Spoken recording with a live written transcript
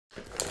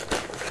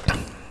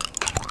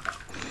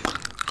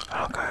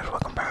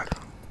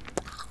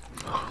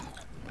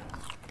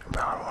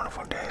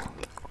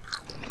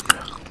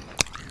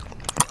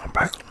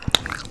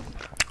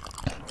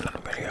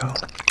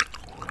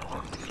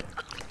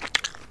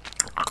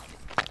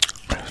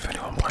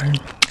I'm playing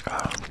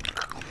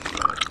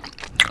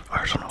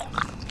Arsenal.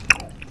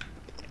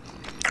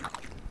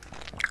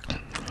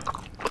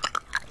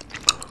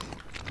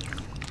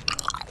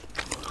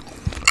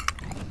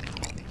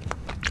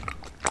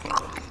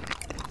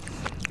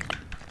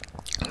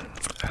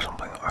 As I'm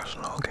playing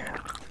Arsenal again.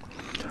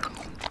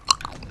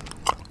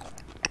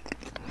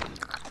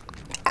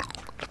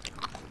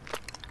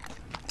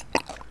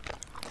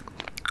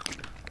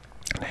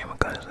 Name of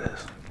gun is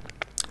this?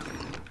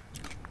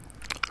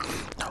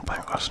 I'm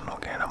playing Arsenal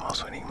again. I'm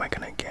also eating my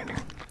connect candy.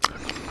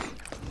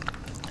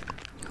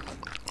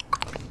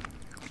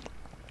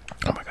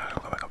 Oh my god,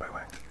 go back, go back, go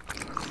back.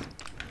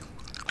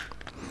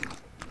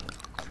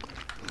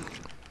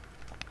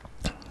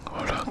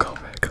 Hold on, go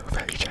back, go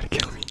back. You trying to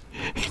kill me.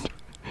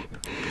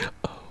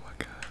 Oh my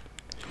god.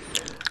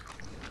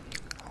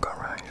 I'm going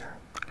right here.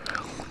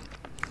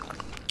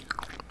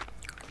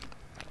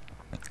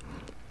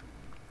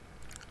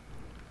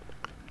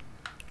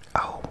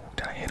 Oh,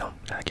 did I hit him?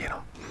 Did I get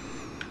him?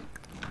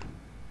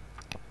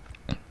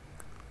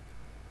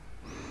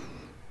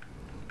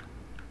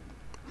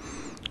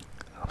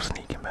 I'm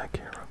sneaking back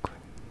here real quick.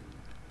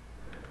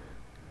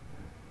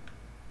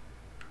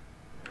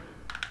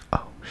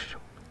 Oh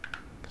shoot.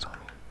 It's on me.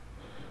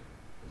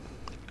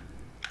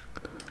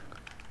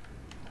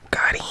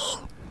 Got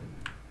him.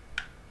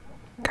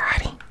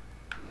 Got him.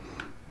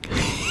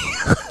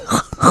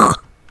 Oh,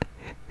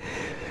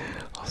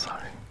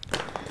 sorry.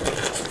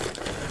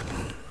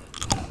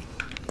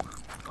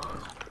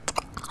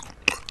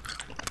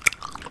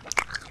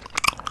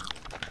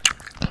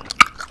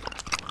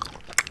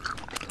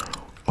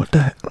 What the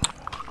heck?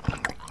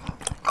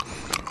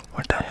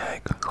 What the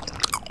heck?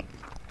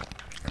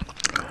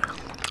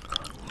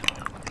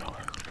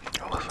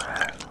 What's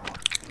that?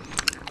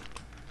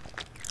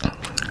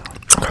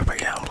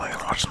 But yeah, I'm playing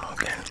Arsenal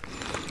again.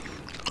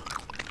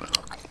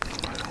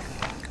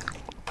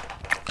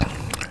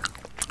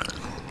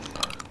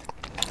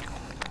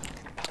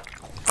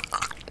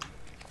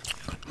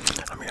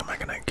 I mean, I'm not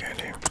gonna get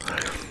it.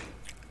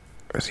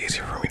 It's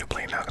easier for me to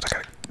play now because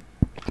I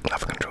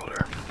have a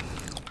controller.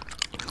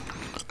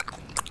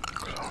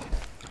 So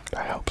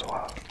that helps a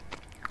lot.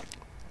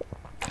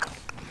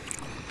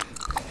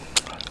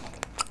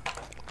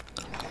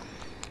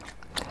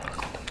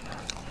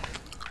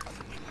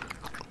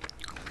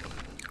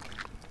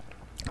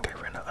 Okay,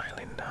 we're in the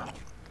island now.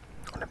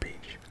 On the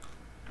beach.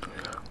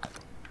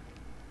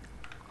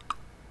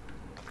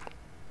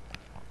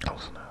 Oh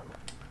snap.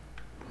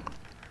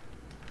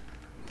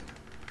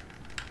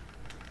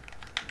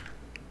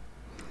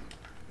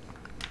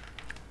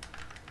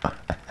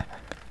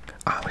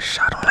 I was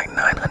shot on like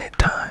 900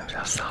 times.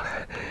 Y'all saw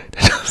that?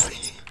 Did y'all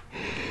see?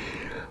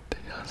 Did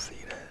y'all see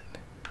that?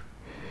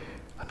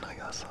 I know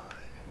y'all saw it.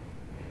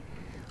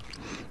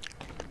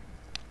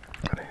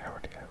 Where they at?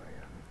 Where they at? Where they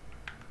at?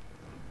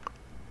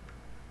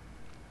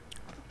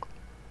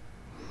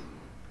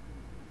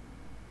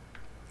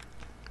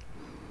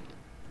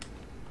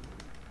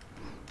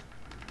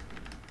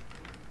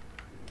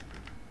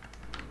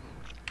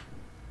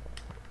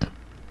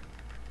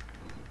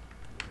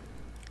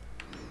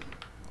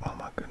 Oh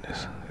my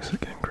goodness, this is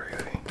getting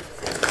crazy.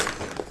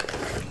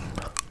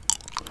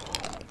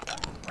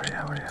 Where you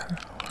at? Where you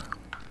at?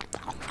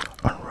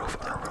 On the roof,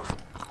 on the roof.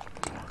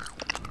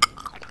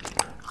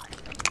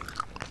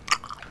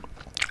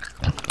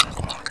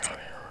 Come on, get out of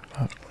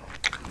here.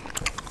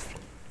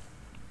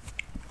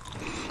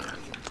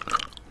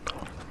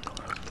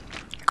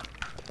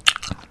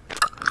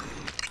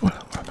 What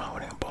am I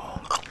holding a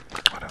ball?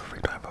 What a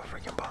free type of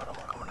freaking ball. I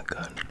want a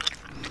gun.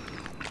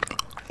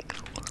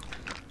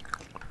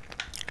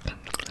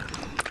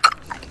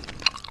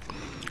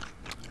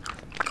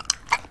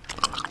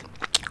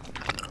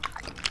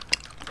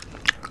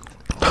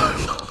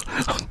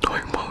 I'm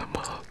throwing bowling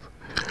balls.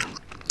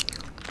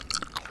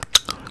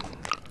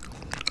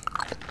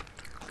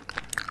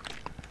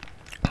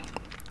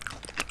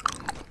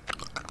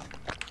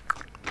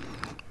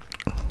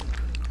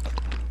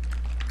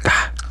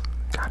 Ah,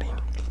 got him.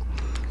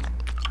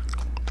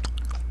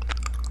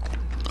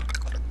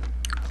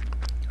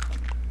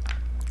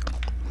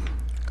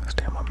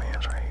 Damn, my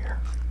man's right here.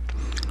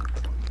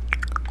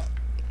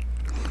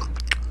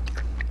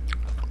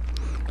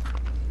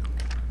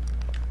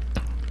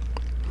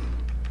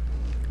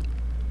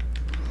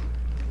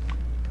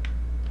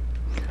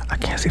 I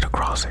can't see the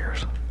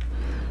crosshairs.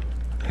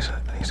 It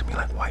needs to be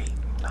like white,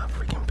 not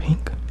freaking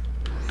pink.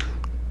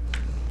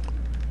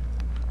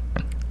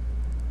 Okay,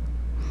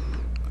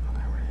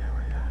 where you at?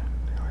 Where you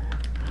at? Where you at?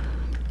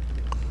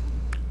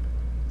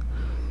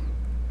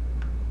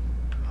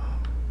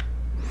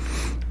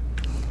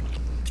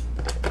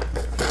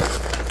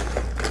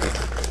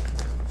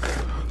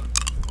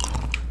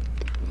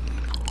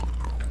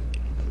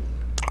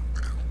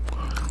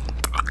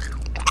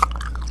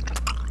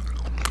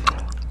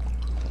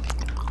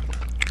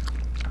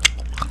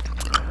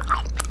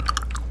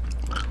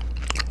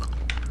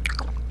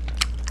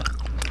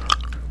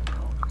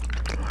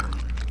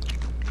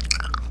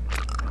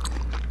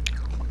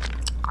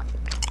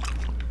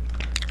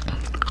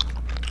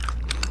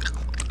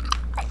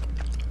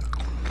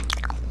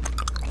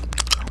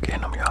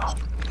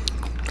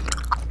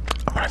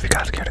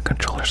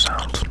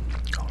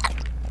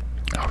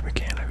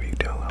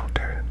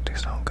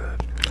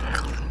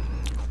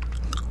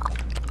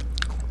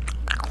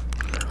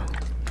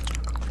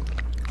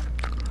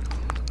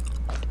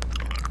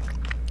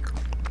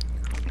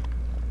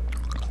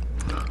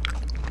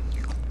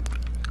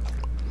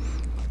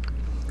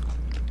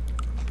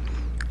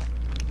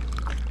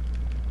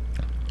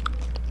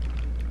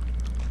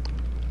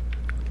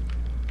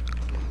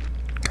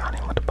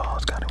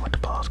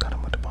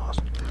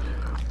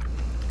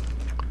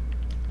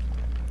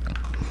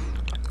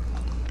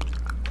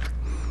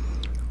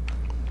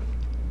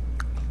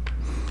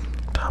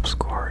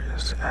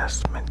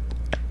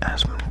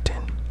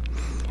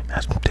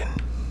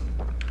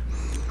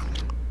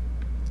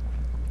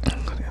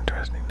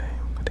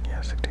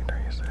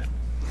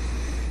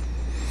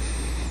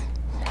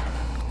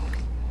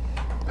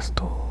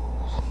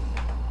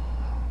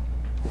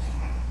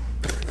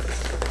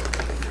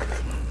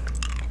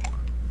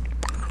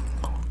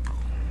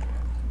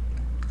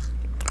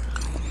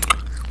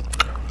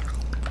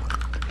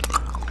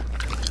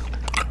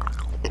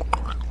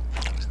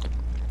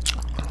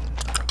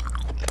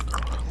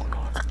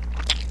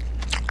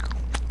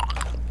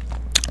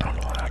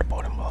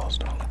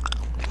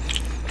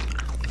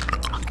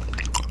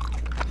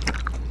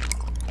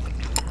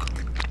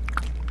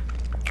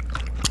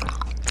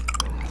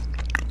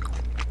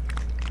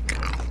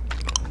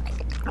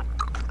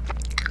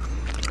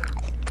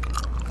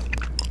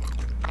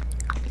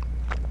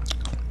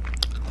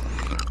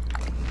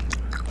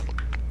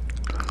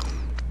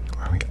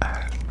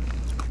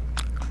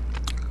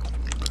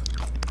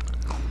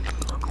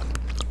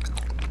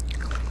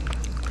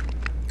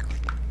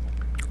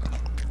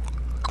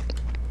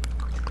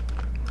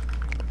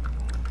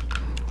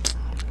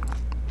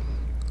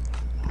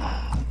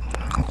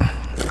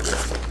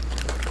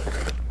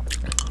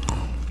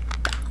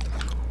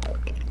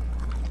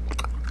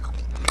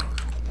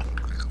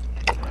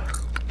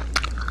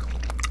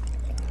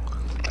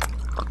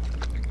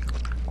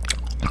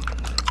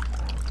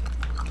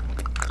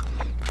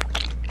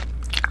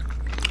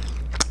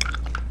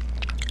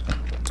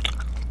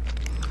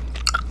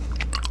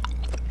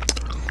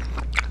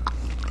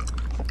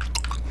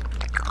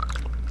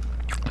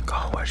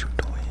 What are you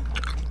doing?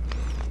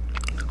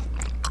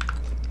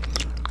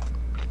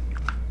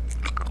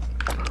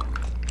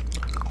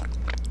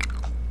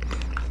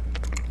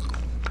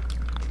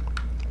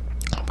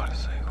 I'm about to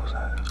say, who's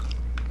that?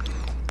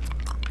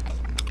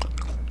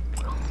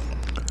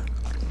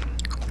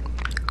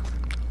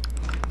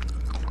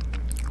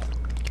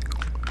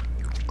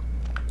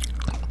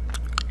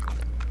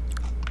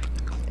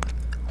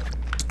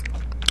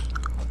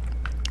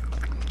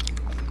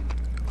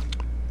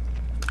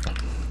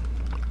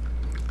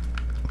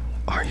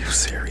 Are you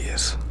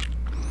serious?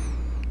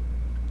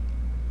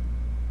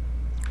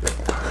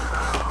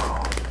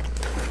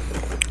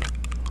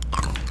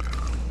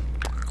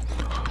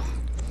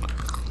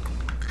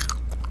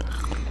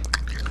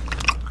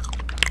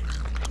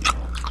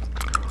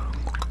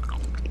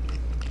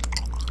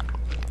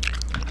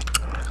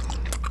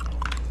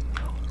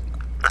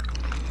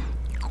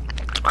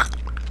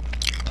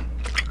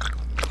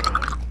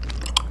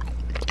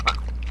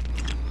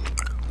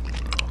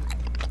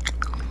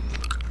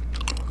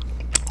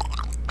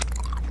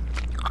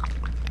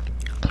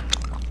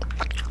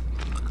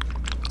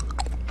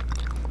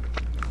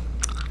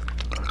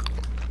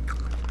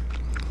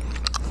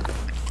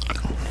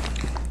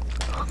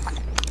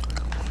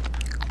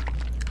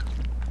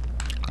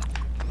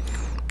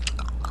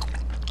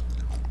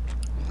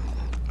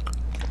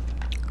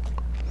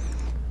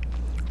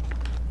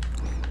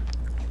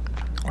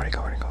 Where'd he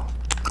go? Where'd he go?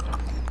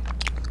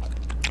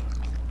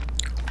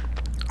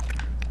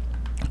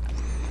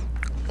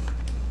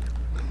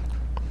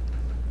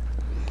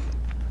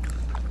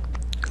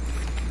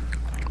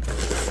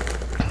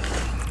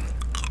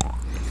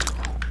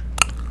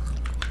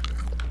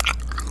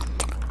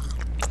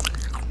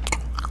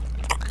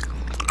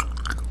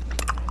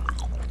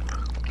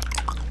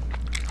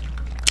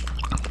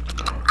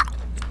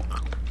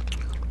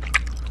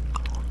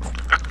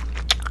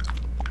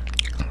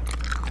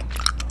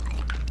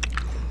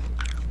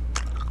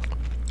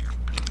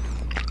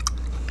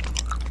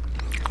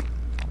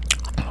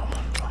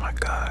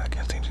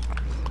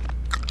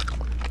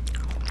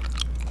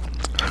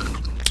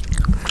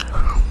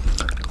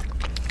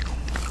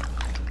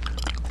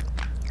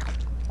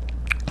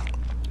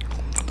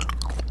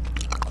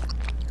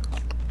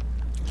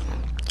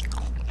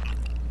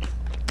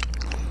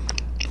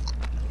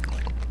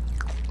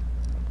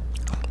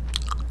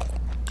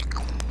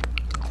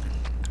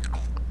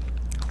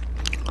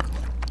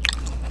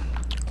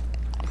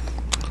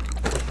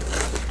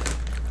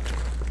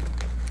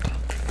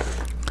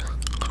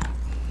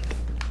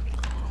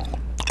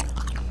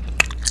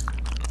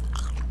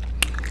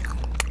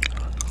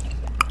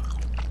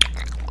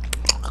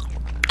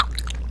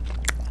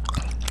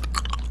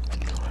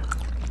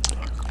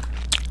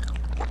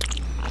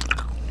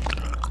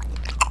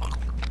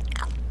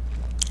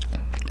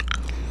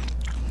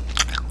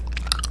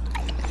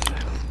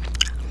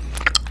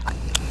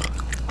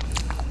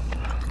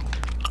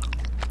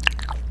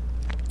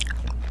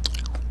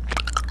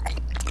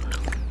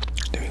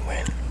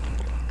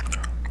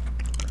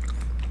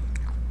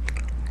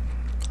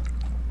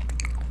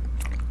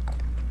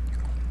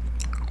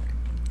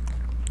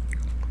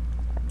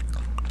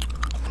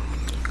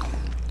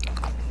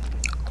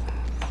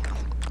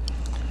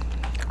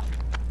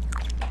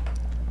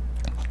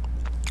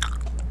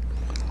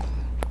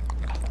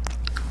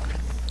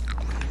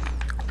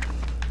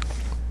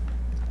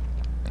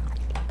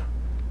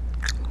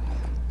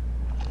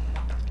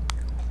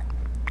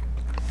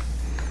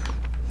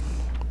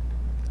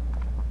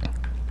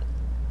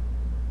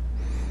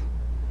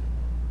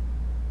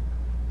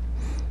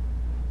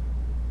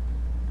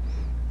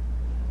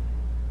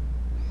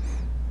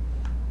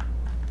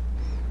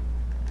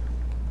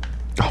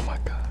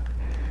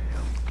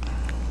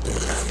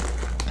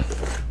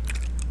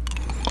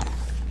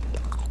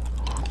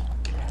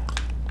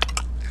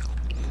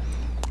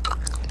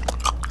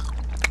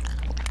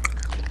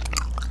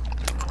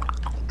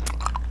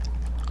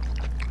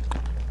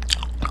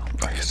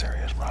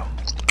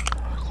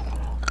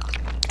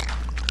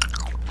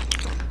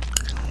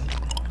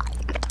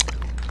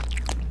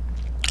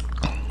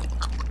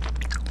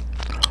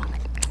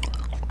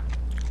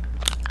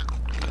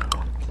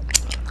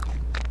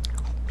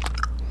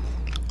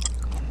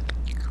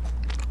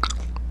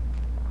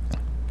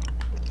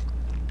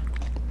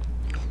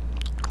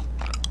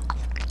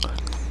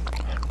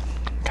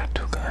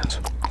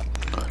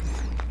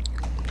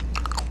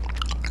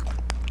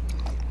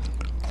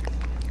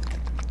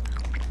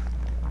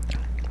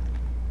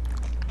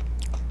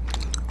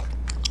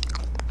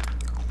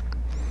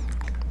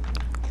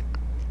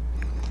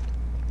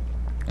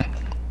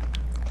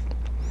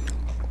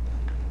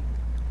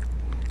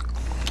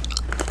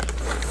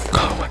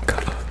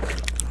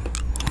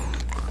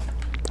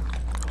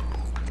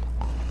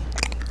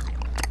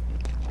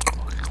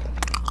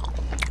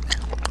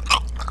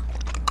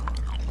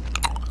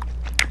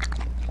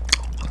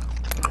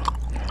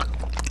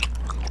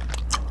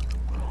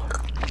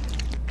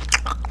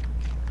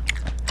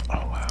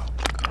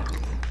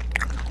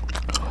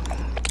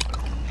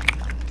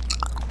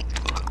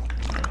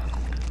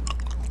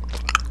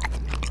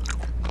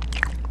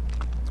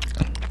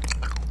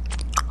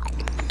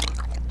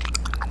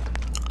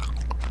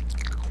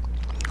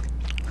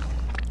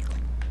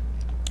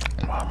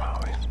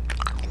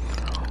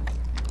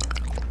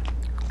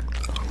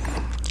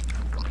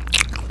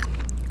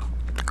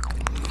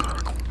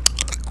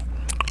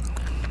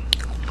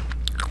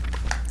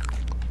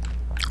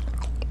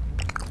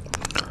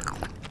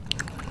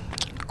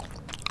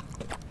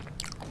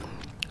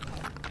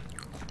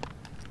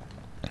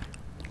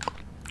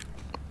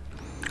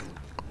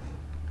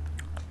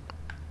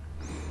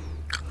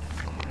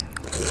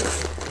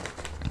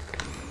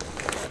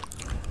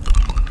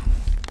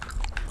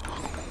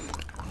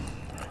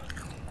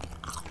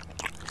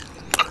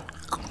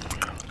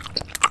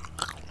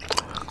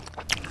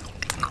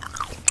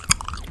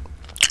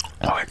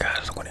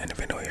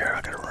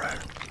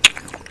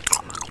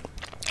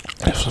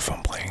 This was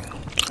fun playing.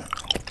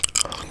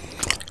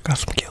 Got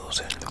some kills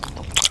in.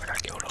 I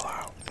got killed a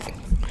lot.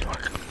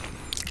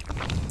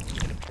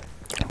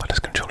 But this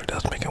controller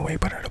does make it way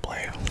better to